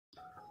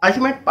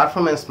Ultimate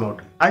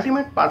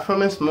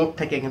performance mode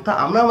থেকে কিন্তু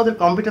আমরা আমাদের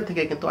কম্পিউটার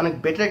থেকে কিন্তু অনেক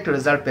বেটার একটা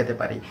রেজাল্ট পেতে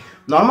পারি।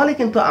 নর্মালি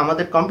কিন্তু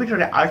আমাদের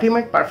কম্পিউটারে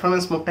আলটিমেট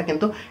পারফরম্যান্স মোডটা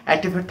কিন্তু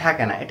অ্যাক্টিভেট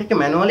থাকে না, এটাকে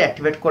ম্যানুয়ালি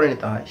অ্যাক্টিভেট করে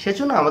নিতে হয়।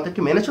 সেজন্য আমাদেরকে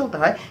মেনে চলতে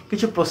হয়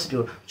কিছু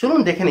প্রসিডিউর। চলুন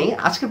দেখে নিই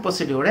আজকের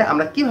প্রসিডিউরে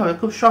আমরা কিভাবে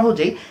খুব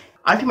সহজেই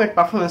আলটিমেট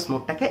পারফরম্যান্স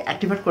মোডটাকে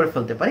অ্যাক্টিভেট করে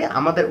ফেলতে পারি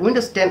আমাদের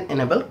উইন্ডোজ 10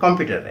 এনেবল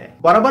কম্পিউটারে।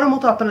 বরাবরের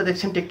মতো আপনারা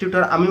দেখছেন টেক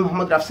টিউটর, আমি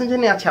মোহাম্মদ রাফসান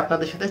জানি আছি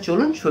আপনাদের সাথে।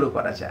 চলুন শুরু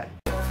করা যায়।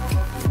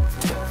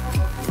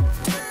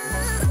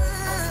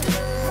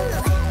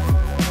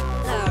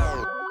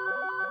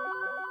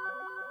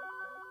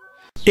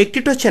 টেক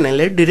টিউটর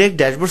চ্যানেলের ডিরেক্ট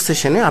ড্যাশবোর্ড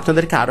সেশনে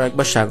আপনাদেরকে আরও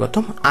একবার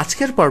স্বাগতম।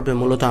 আজকের পর্বে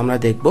মূলত আমরা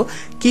দেখব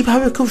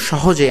কিভাবে খুব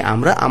সহজে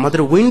আমরা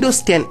আমাদের উইন্ডোজ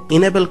 10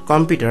 এনেবল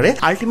কম্পিউটারে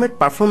আলটিমেট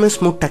পারফরম্যান্স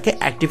মোডটাকে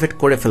অ্যাক্টিভেট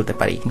করে ফেলতে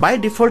পারি। বাই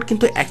ডিফল্ট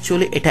কিন্তু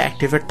অ্যাকচুয়ালি এটা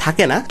অ্যাক্টিভেট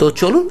থাকে না। তো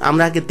চলুন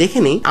আমরা আগে দেখে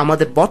নিই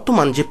আমাদের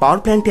বর্তমান যে পাওয়ার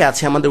প্ল্যানটি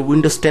আছে আমাদের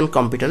উইন্ডোজ 10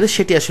 কম্পিউটারে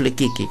সেটি আসলে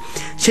কি কি।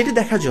 সেটি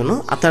দেখার জন্য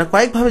আপনারা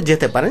কয়েকভাবে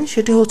যেতে পারেন।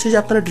 সেটি হচ্ছে যে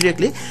আপনারা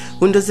ডিরেক্টলি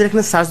উইন্ডোজের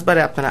এখানে সার্চ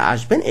বারে আপনারা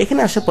আসবেন। এখানে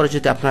আসার পরে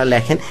যদি আপনারা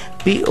লেখেন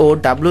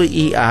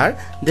POWER,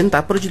 দেন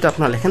তারপরে যদি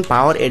আপনারা লেখেন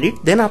পাওয়ার এডিট,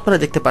 দেন আপনারা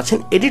দেখতে পাচ্ছেন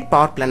এডিট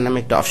পাওয়ার প্ল্যান নামে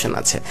একটা অপশন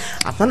আছে।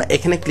 আপনারা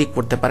এখানে ক্লিক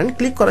করতে পারেন।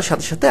 ক্লিক করার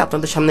সাথে সাথে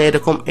আপনাদের সামনে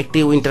এরকম একটি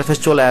ইন্টারফেস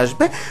চলে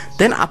আসবে।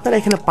 দেন আপনারা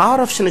এখানে পাওয়ার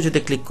অপশনে যদি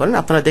ক্লিক করেন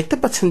আপনারা দেখতে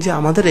পাচ্ছেন যে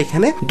আমাদের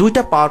এখানে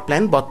দুইটা পাওয়ার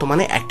প্ল্যান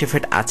বর্তমানে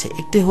অ্যাক্টিভেট আছে।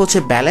 একটি হচ্ছে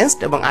ব্যালেন্সড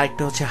এবং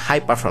আরেকটি হচ্ছে হাই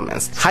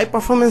পারফরম্যান্স। হাই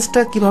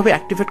পারফরম্যান্সটা কিভাবে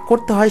অ্যাক্টিভেট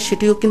করতে হয়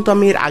সেটিও কিন্তু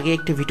আমি এর আগে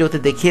একটি ভিডিওতে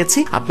দেখিয়েছি।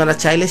 আপনারা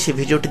চাইলে সেই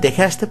ভিডিওটি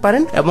দেখে আসতে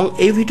পারেন এবং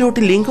এই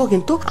ভিডিওটির লিঙ্কও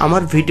কিন্তু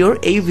আমার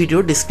ভিডিও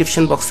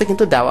ডিসক্রিপশন বক্সে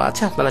কিন্তু দেওয়া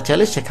আছে। আপনারা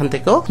চাইলে সেখান থেকেও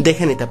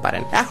দেখে নিতে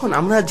পারেন। এখন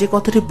আমরা যে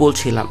কথাটি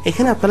বলছিলাম,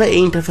 এখানে আপনারা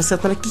এই ইন্টারফেসে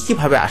আপনারা কি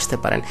ভাবে আসতে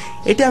পারেন,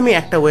 এটা আমি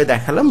একটা ওয়ে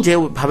দেখালাম যে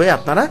ভাবে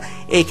আপনারা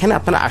এইখানে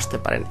আপনারা আসতে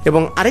পারেন।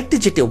 এবং আরেকটি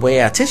যেটি ওয়ে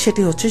আছে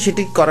সেটি হচ্ছে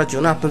সেটি করার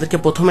জন্য আপনাদেরকে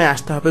প্রথমে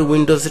আসতে হবে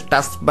উইন্ডোজের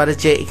টাস্ক বারে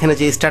যে এখানে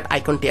যে স্টার্ট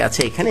আইকনটি আছে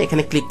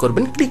এখানে ক্লিক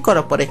করবেন। ক্লিক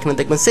করার পরে এখানে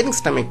দেখবেন সেটিংস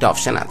নামে একটা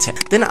অপশন আছে।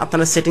 দেন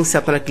আপনারা সেটিংসে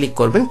আপনারা ক্লিক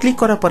করবেন। ক্লিক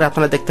করার পরে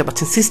আপনারা দেখতে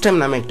পাচ্ছেন সিস্টেম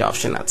নামে একটা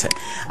অপশন আছে।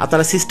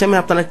 আপনারা সিস্টেমে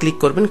আপনারা ক্লিক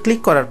করবেন।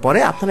 ক্লিক করার পরে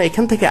আপনারা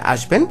এখান থেকে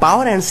আসবেন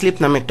পাওয়ার অ্যান্ড স্লিপ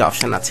নামে একটা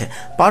অপশন আছে।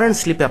 পাওয়ার অ্যান্ড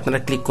স্লিপে আপনারা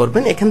ক্লিক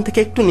করবেন। এখান থেকে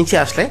একটু নিচে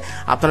আসলে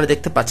আপনারা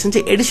দেখতে পাচ্ছেন যে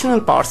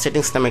এডিশনাল পাওয়ার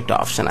সেটিংস নামে একটা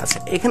অপশন আছে।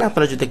 এখানে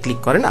আপনারা যদি ক্লিক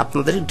করেন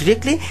আপনাদের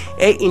ডিরেক্টলি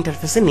এই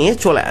ইন্টারফেসে নিয়ে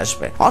চলে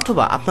আসবে।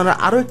 অথবা আপনারা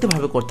আরো একটি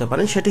ভাবে করতে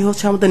পারেন, সেটি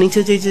হচ্ছে আমাদের নিচে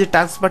যে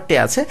টাস্ক বারটি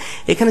আছে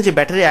এখানে যে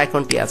ব্যাটারি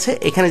আইকনটি আছে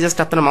এখানে জাস্ট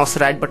আপনারা মাউসের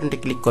রাইট বাটনটি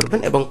ক্লিক করবেন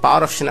এবং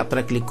পাওয়ার অপশনে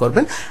আপনারা ক্লিক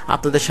করবেন।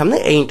 আপনাদের সামনে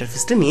এই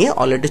ইন্টারফেসটি নিয়ে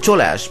অলরেডি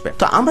চলে আসবে।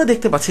 তো আমরা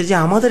দেখতে পাচ্ছি যে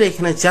আমাদের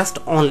এখানে জাস্ট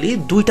অনলি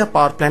দুইটা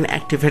পাওয়ার প্ল্যান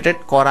অ্যাক্টিভেটেড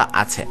করা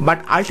আছে, বাট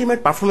আলটিমেট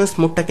পারফরম্যান্স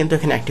মোডটা কিন্তু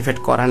এখানে অ্যাক্টিভেট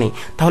করা নেই।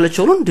 তাহলে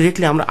চলুন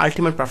ডিরেক্টলি আমরা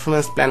আলটিমেট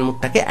পারফরম্যান্স প্ল্যান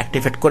মোডটাকে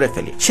অ্যাক্টিভেট করে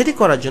ফেলি। সেটি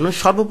করার জন্য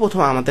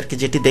সর্বপ্রথম আমাদেরকে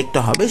যেটি দেখতে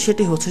হবে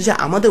সেটি হচ্ছে যে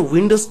আমাদের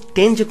উইন্ডোজ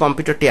 10 যে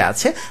কম্পিউটারটি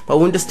আছে বা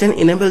উইন্ডোজ 10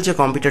 এনেবল যে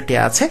কম্পিউটারটি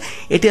আছে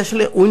এটি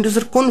আসলে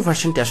উইন্ডোজের কোন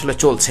ভার্সনটি আসলে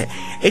চলছে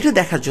এটা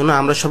দেখার জন্য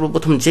আমরা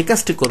সর্বপ্রথম যে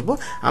কাজটি করব,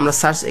 আমরা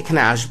সার্চ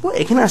এখানে আসব।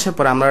 এখানে আসার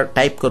পর আমরা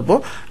টাইপ করব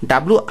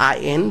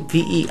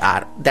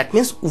WINVER, দ্যাট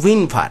মিনস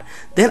উইনভার।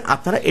 দেন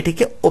আপনারা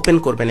এটিকে ওপেন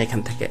করবেন।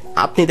 এখান থেকে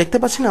আপনি দেখতে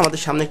পাচ্ছেন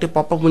আমাদের সামনে একটি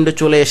পপ আপ উইন্ডো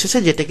চলে এসেছে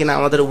যেটা কিনা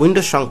আমাদের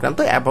উইন্ডোজ সংক্রান্ত,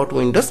 অ্যাবাউট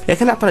উইন্ডোজ।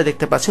 এখানে আপনারা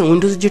দেখতে পাচ্ছেন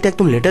উইন্ডোজ যেটা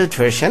একদম লেটেস্ট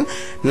ভার্সন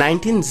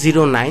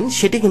 1909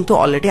 সেটি কিন্তু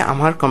অলরেডি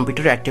আমার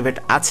কম্পিউটারে অ্যাক্টিভেট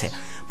আছে।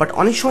 বাট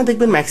অনেক সময়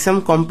দেখবেন ম্যাক্সিমাম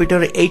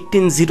কম্পিউটারে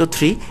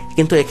 1803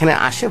 কিন্তু এখানে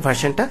আসে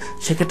ভার্সনটা,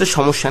 সেক্ষেত্রে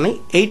সমস্যা নেই।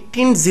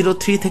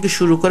 1803 থেকে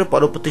শুরু করে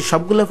পরবর্তী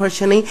সবগুলো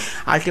ভার্সনেই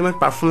আলটিমেট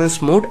পারফরম্যান্স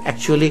মোড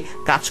অ্যাকচুয়ালি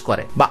কাজ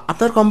করে। বা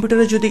আপনার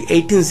কম্পিউটারে যদি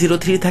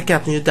 1803 থাকে,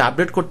 আপনি যদি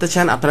আপডেট করতে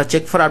চান আপনারা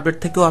চেক ফর আপডেট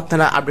থেকেও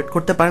আপনারা আপডেট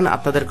করতে পারেন।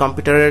 আপনাদের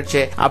কম্পিউটারের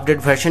যে আপডেট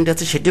ভার্সনটি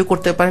আছে সেটিও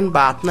করতে পারেন।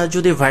 বা আপনার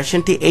যদি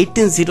ভার্সনটি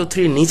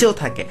 1803 নিজেও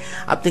থাকে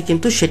আপনি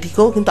কিন্তু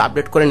সেটিকেও কিন্তু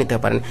আপডেট করে নিতে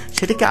পারেন।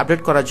 সেটিকে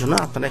আপডেট করার জন্য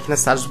আপনারা এখানে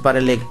সার্চ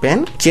বারে লিখবেন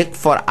চেক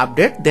ফর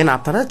আপডেট। দেন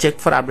আপনারা চেক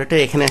ফর আপডেটে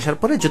এখানে আসার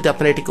পরে যদি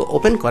আপনারা এটিকে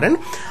ওপেন করেন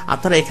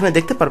আপনারা এখানে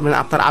দেখতে পারবেন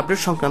আপনার আপডেট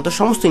সংক্রান্ত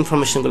সমস্ত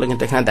ইনফরমেশনগুলো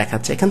কিন্তু এখানে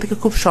দেখাচ্ছে। এখান থেকে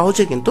খুব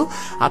সহজে কিন্তু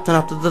আপনারা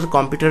আপনাদের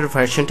কম্পিউটারের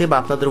ভার্সনটি বা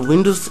আপনাদের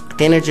উইন্ডোজ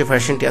 10 এর যে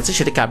ভার্সনটি আছে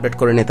সেটাকে আপডেট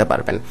করে নিতে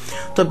পারবেন।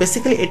 তো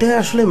বেসিক্যালি এটা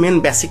আসলে মেন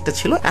বেসিকটা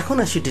ছিল। এখন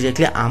আসি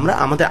ডিরেক্টলি আমরা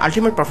আমাদের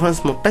আলটিমেট পারফরম্যান্স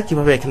মোডটা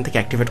কিভাবে এখান থেকে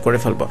অ্যাক্টিভেট করে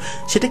ফেলবো।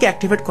 সেটাকে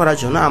অ্যাক্টিভেট করার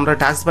জন্য আমরা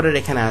টাস্ক বারের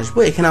এখানে আসবো।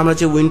 এখানে আমরা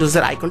যে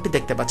উইন্ডোজের আইকনটি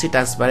দেখতে পাচ্ছি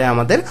টাস্ক বারে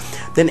আমাদের,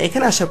 দেন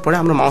এখানে আসার পরে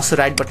আমরা মাউসের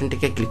রাইট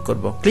বাটনটিকে ক্লিক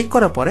করব। ক্লিক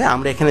করার পরে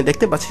আমরা এখানে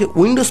দেখতে পাচ্ছি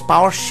উইন্ডোজ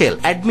পাওয়ার শেল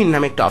অ্যাডমিন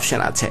নামে একটা অপশন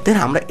আছে। দেন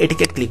আমরা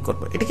এটিকে ক্লিক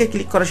করব। এটিকে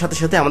ক্লিক করার সাথে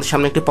সাথে আমাদের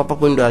সামনে একটি পপ আপ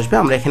উইন্ডো আসবে।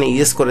 আমরা এখানে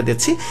ইয়েস করে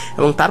দিচ্ছি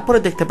এবং তারপরে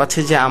দেখতে পাচ্ছি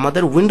যে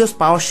আমাদের উইন্ডোজ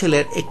পাওয়ার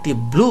শেলের একটি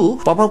ব্লু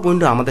পপ আপ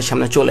উইন্ডো আমাদের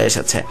সামনে চলে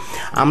এসেছে।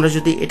 আমরা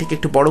যদি এটিকে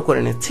একটু বড়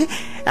করে নিচ্ছি,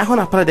 এখন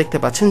আপনারা দেখতে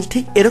পাচ্ছেন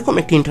ঠিক এরকম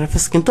একটি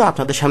ইন্টারফেস কিন্তু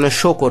আপনাদের সামনে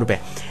শো করবে।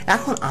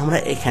 এখন আমরা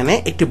এখানে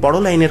একটি বড়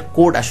লাইনের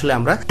কোড আসলে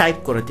আমরা টাইপ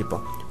করে দিব।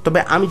 তবে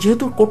আমি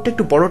যেহেতু কোডটা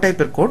একটু বড়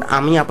টাইপের কোড,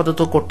 আমি আপাতত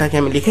কোডটাকে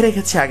আমি লিখে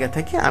রেখেছি আগে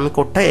থেকে। আমি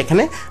কোডটা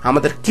এখানে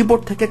আমাদের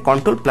কিবোর্ড থেকে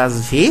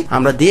Ctrl+V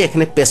আমরা দিয়ে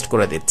এখানে পেস্ট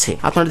করে দিচ্ছি।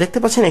 আপনারা দেখতে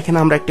পাচ্ছেন এখানে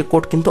আমরা একটি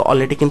কোড কিন্তু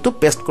অলরেডি কিন্তু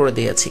পেস্ট করে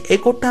দিয়েছি। এই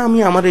কোডটা আমি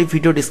আমার এই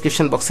ভিডিও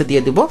ডিসক্রিপশন বক্সে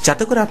দিয়ে দিব,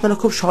 যাতে করে আপনারা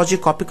খুব সহজে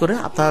কপি করে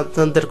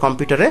আপনাদের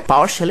কম্পিউটারে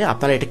পাওয়ারশেলে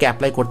আপনারা এটাকে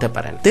অ্যাপ্লাই করতে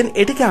পারেন। দেন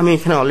এটাকে আমি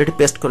এখানে অলরেডি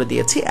পেস্ট করে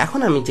দিয়েছি। এখন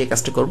আমি যে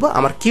কাজটা করব,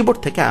 আমার কিবোর্ড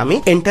থেকে আমি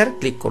এন্টার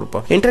ক্লিক করব।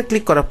 এন্টার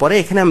ক্লিক করার পরে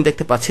এখানে আমি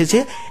দেখতে পাচ্ছি যে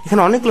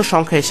এখানে অনেকগুলো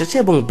সংখ্যা এসেছে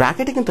এবং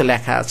ব্র্যাকেটে কিন্তু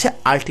লেখা আছে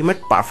আলটিমেট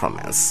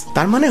পারফরম্যান্স।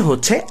 তার মানে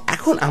হচ্ছে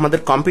এখন আমাদের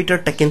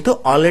কম্পিউটারটা কিন্তু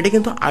অলরেডি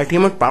কিন্তু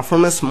আলটিমেট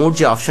পারফরম্যান্স মোড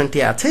যে অপশনটি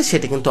আছে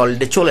সেটা কিন্তু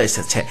অলরেডি চলে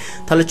এসেছে।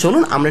 তাহলে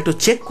চলুন আমরা একটু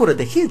চেক করে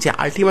দেখি যে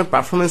আলটিমেট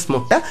পারফরম্যান্স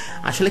মোডটা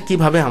আসলে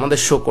কিভাবে আমাদের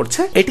শো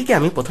করছে। এটিকে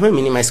আমি প্রথমে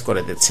মিনিমাইজ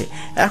করে দিচ্ছি।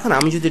 এখন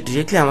আমি যদি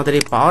ডিরেক্টলি আমাদের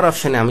এই পাওয়ার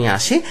অপশনে আমি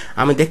আসি,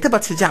 আমি দেখতে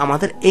পাচ্ছি যে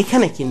আমাদের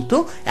এখানে কিন্তু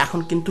এখন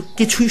কিন্তু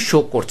কিছুই শো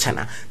করছে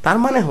না। তার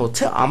মানে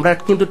হচ্ছে আমরা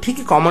কিন্তু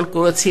ঠিকই কমান্ড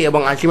করেছি এবং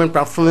আলটিমেট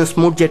পারফরম্যান্স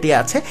মোড যেটি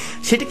আছে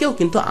সেটিকেও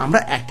কিন্তু আমরা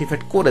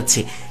অ্যাক্টিভেট করেছি,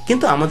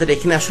 কিন্তু আমাদের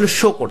এখানে আসলে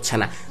শো করছে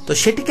না। তো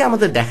সেটিকে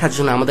আমাদের দেখার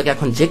জন্য আমাদেরকে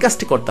এখন যে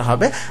কাজটি করতে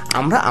হবে,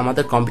 আমরা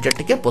আমাদের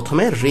কম্পিউটারটিকে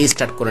প্রথমে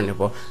রিস্টার্ট করে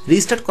নেব।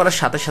 রিস্টার্ট করার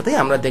সাথে সাথেই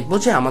আমরা দেখব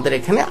যে আমাদের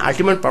এখানে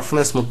আলটিমেট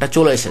পারফরম্যান্স মোডটা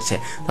চলে এসেছে।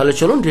 তাহলে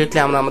চলুন ডিরেক্টলি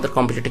আমরা আমাদের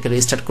কম্পিউটারটিকে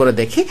রিস্টার্ট করে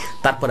দেখি,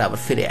 তারপরে আবার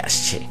ফিরে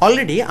আসছি।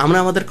 অলরেডি আমরা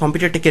আমাদের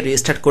কম্পিউটারটিকে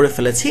রিস্টার্ট করে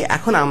ফেলেছি।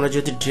 এখন আমরা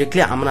যদি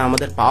ডিরেক্টলি আমরা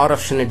আমাদের পাওয়ার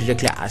অপশনে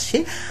ডিরেক্টলি আসি,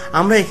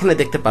 আমরা এখানে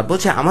দেখতে পারবো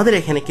যে আমাদের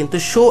এখানে কিন্তু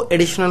শো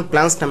এডিশনাল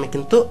প্ল্যানস নামে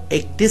কিন্তু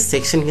একটি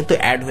সেকশন কিন্তু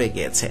অ্যাড হয়ে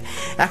গিয়েছে।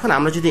 এখন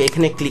আমরা যদি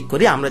এখানে ক্লিক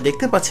করি, আমরা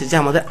দেখতে পাচ্ছি যে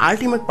আমাদের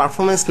আলটিমেট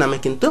পারফরম্যান্স নামে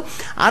কিন্তু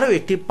আরো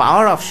একটি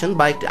পাওয়ার অপশন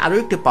বা আরো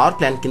একটি পাওয়ার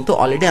প্ল্যান কিন্তু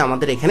অলরেডি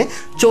আমাদের এখানে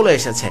চলে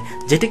এসেছে,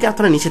 যেটিকে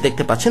আপনারা নিচে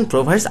দেখতে পাচ্ছেন,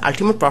 provides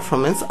ultimate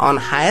performance on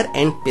higher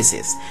end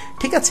পিসিস।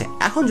 ঠিক আছে,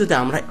 এখন যদি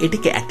আমরা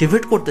এটিকে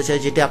অ্যাক্টিভেট করতে চাই,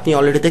 যেটি আপনি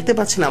অলরেডি দেখতে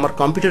পাচ্ছেন আমার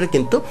কম্পিউটারে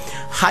কিন্তু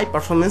হাই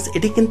পারফরম্যান্স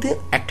এটি কিন্তু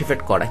অ্যাক্টিভেট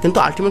করা, কিন্তু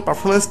আলটিমেট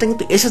পারফরম্যান্সটা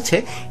কিন্তু এসেছে,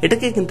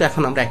 এটাকে কিন্তু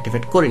এখন আমরা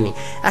অ্যাক্টিভেট করিনি।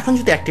 এখন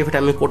যদি অ্যাক্টিভেট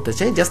আমি করতে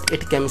চাই, জাস্ট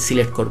এটাকে আমি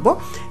সিলেক্ট করব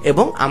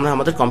এবং আমরা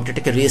আমাদের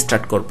কম্পিউটারটাকে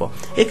রিস্টার্ট করব।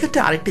 এক্ষেত্রে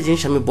আরেকটি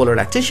জিনিস আমি বলে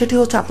রাখছি, সেটি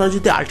হচ্ছে আপনারা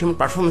যদি আলটিমেট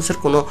পারফরম্যান্সের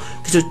কোনো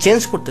কিছু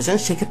চেঞ্জ করতে চান,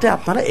 সেক্ষেত্রে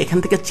আপনারা এখান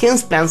থেকে চেঞ্জ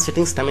প্ল্যান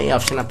সেটিংস নামে এই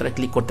অপশনে আপনারা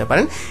ক্লিক করতে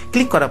পারেন।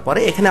 ক্লিক করার পরে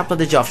এখানে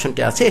আপনাদের যে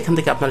অপশনটি আছে, এখান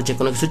থেকে আপনারা যে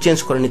কোনো কিছু চেঞ্জ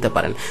করে নিতে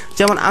পারেন।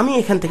 যেমন আমি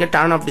এখান থেকে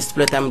টার্ন অফ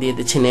ডিসপ্লেতে আমি দিয়ে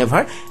দিচ্ছি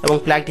নেভার, এবং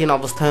প্লাগড ইন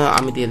অবস্থায়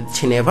আমি দিয়ে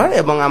দিচ্ছি নেভার,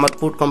 এবং আমার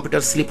পুট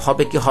কম্পিউটার স্লিপ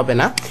হবে কি হবে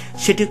না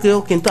সেটিকেও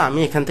কিন্তু আমি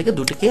এখান থেকে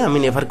দুটিকেই আমি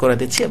নেভার করে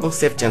দিচ্ছি এবং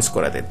সেভ চেঞ্জ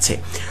করে দিচ্ছি।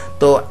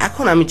 তো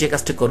এখন আমি যে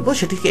কাজটি করব,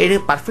 সেটিকে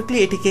পারফেক্টলি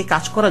এটিকে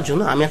কাজ করার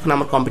জন্য আমি এখন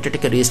আমার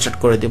কম্পিউটারটিকে রিস্টার্ট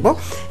করে দেব।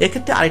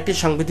 এক্ষেত্রে আরেকটি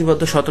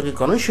সংবিধিবদ্ধ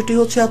সতর্কীকরণ, সেটি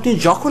হচ্ছে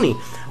যখনই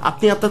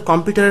আপনি আপনার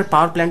কম্পিউটারের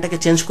পাওয়ার প্ল্যানটাকে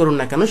চেঞ্জ করুন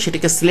না কেন,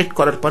 সেটিকে সিলেক্ট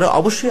করার পরে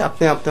অবশ্যই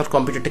আপনি আপনার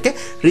কম্পিউটারটাকে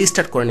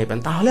রিস্টার্ট করে নেবেন,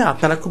 তাহলে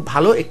আপনারা খুব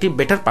ভালো একটি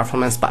বেটার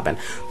পারফরম্যান্স পাবেন।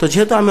 তো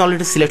যেহেতু আমি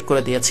অলরেডি সিলেক্ট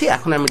করে দিয়েছি,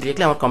 এখন আমি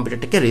ডিরেক্টলি আমার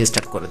কম্পিউটারটাকে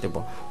রিস্টার্ট করে দেব।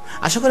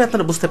 আশা করি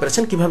আপনারা বুঝতে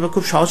পেরেছেন কিভাবে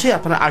খুব সহজেই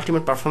আপনারা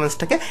আলটিমেট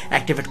পারফরম্যান্সটাকে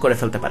অ্যাক্টিভেট করে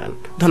ফেলতে পারেন।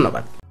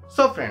 ধন্যবাদ।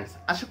 সো ফ্রেন্ডস,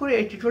 আশা করি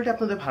এই টিউটোরিয়ালটি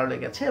আপনাদের ভালো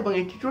লেগেছে, এবং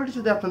এই টিউটোরিয়ালটি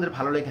যদি আপনাদের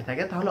ভালো লেগে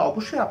থাকে তাহলে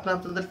অবশ্যই আপনারা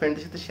আপনাদের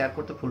ফ্রেন্ডদের সাথে শেয়ার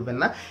করতে ভুলবেন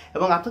না।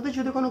 এবং আপনাদের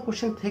যদি কোনো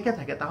কোশ্চেন থেকে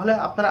থাকে তাহলে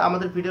আপনারা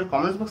আমাদের ভিডিওর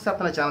কমেন্টস বক্সে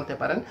আপনারা জানাতে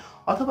পারেন,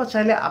 অথবা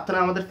চাইলে আপনারা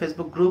আমাদের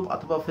ফেসবুক গ্রুপ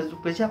অথবা ফেসবুক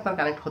পেজে আপনারা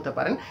কানেক্ট হতে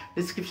পারেন।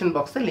 ডিসক্রিপশন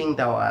বক্সে লিঙ্ক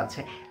দেওয়া আছে।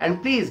 And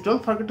please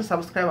don't forget to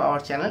subscribe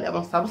our channel,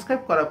 এবং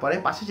সাবস্ক্রাইব করার পরে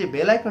পাশে যে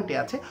বেল আইকনটি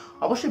আছে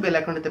অবশ্যই বেল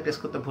আইকনটিতে প্রেস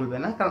করতে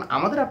ভুলবেন না, কারণ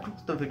আমাদের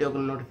আপলোড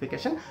ভিডিওগুলোর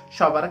নোটিফিকেশন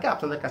সবার আগে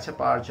আপনাদের কাছে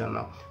পাওয়ার জন্য।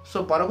 সো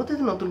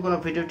পরবর্তীতে নতুন কোনো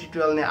ভিডিও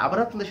টিউটোরিয়াল নিয়ে আবার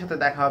আপনাদের সাথে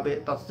দেখা হবে।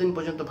 ততদিন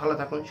পর্যন্ত ভালো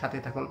থাকুন, সাথে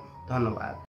থাকুন। ধন্যবাদ।